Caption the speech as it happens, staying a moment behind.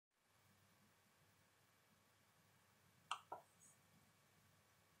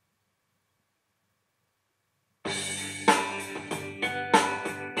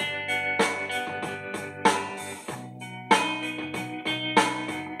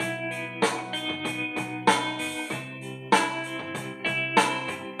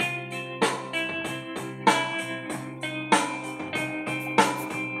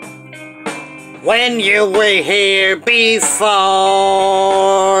when you were here before.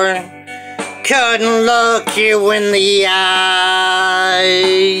 Couldn't look you in the eyes.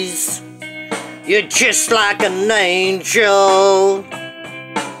 You're just like an angel.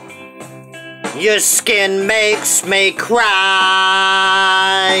 Your skin makes me cry.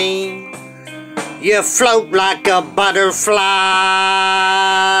 You float like a butterfly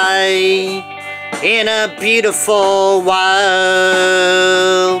in a beautiful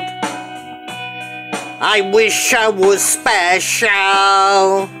world. I wish I was special.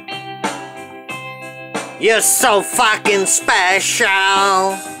 You're so fucking special.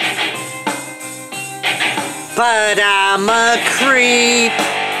 But I'm a creep.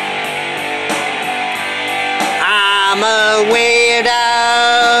 I'm a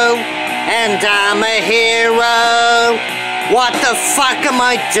weirdo. And I'm a hero. What the fuck am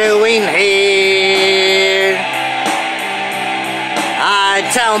I doing here? I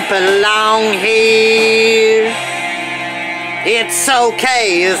don't belong here. It's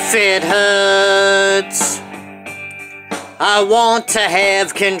okay if it hurts. I want to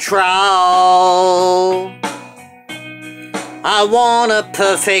have control. I want a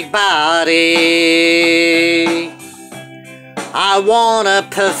perfect body. I want a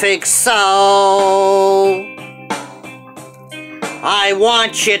perfect soul. I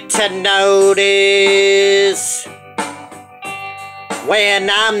want you to notice when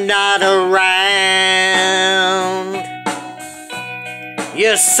I'm not around.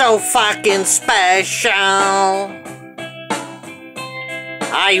 You're so fucking special.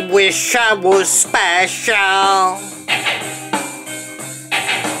 I wish I was special.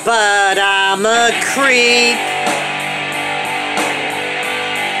 But I'm a creep.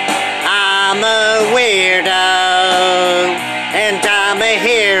 I'm a weirdo. And I'm a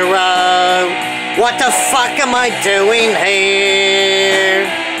hero. What the fuck am I doing here?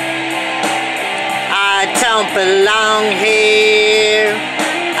 I don't belong here.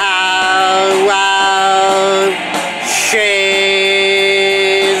 Oh, oh.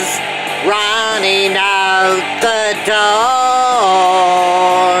 She's running out the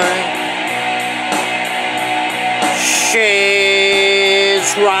door.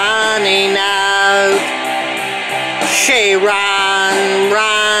 She's running out. She run,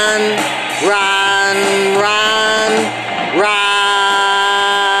 run, run, run, run,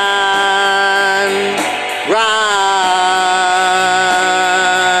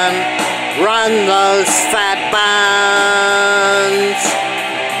 run, run those fat buns.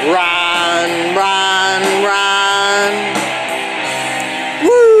 Run, run, run.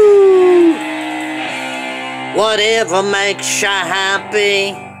 Woo! Whatever makes you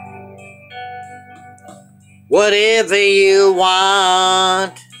happy. Whatever you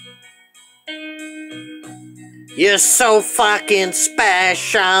want. You're so fucking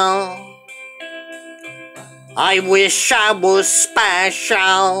special. I wish I was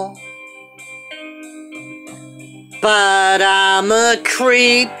special. But I'm a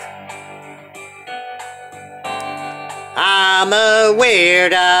creep. I'm a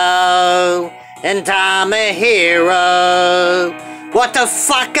weirdo. And I'm a hero. What the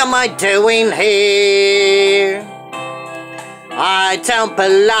fuck am I doing here? I don't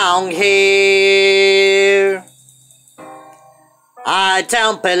belong here. I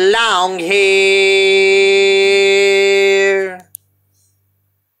don't belong here.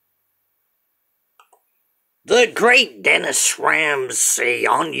 The great Dennis Ramsay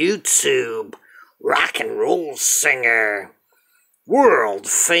on YouTube, rock and roll singer, world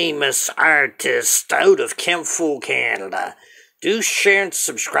famous artist out of Kentville, Canada. Do share and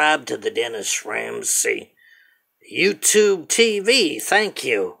subscribe to the Dennis Ramsay YouTube TV. Thank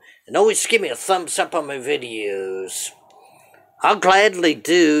you. And always give me a thumbs up on my videos. I'll gladly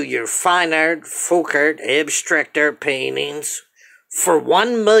do your fine art, folk art, abstract art paintings for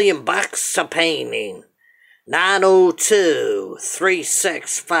 $1 million a painting.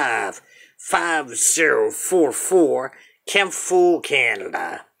 902-365-5044, Kentville,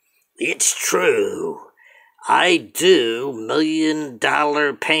 Canada. It's true. I do $1 million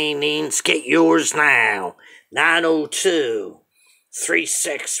paintings. Get yours now.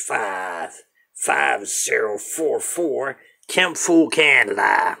 902-365-5044, Kentville,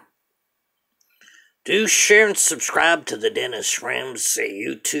 Canada. Do share and subscribe to the Dennis Ramsay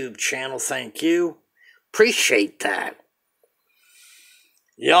YouTube channel. Thank you. Appreciate that.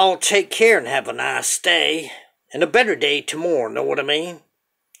 Y'all take care and have a nice day. And a better day tomorrow, know what I mean?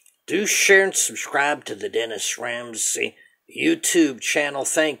 Do share and subscribe to the Dennis Ramsay YouTube channel.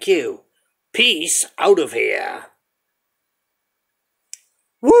 Thank you. Peace out of here.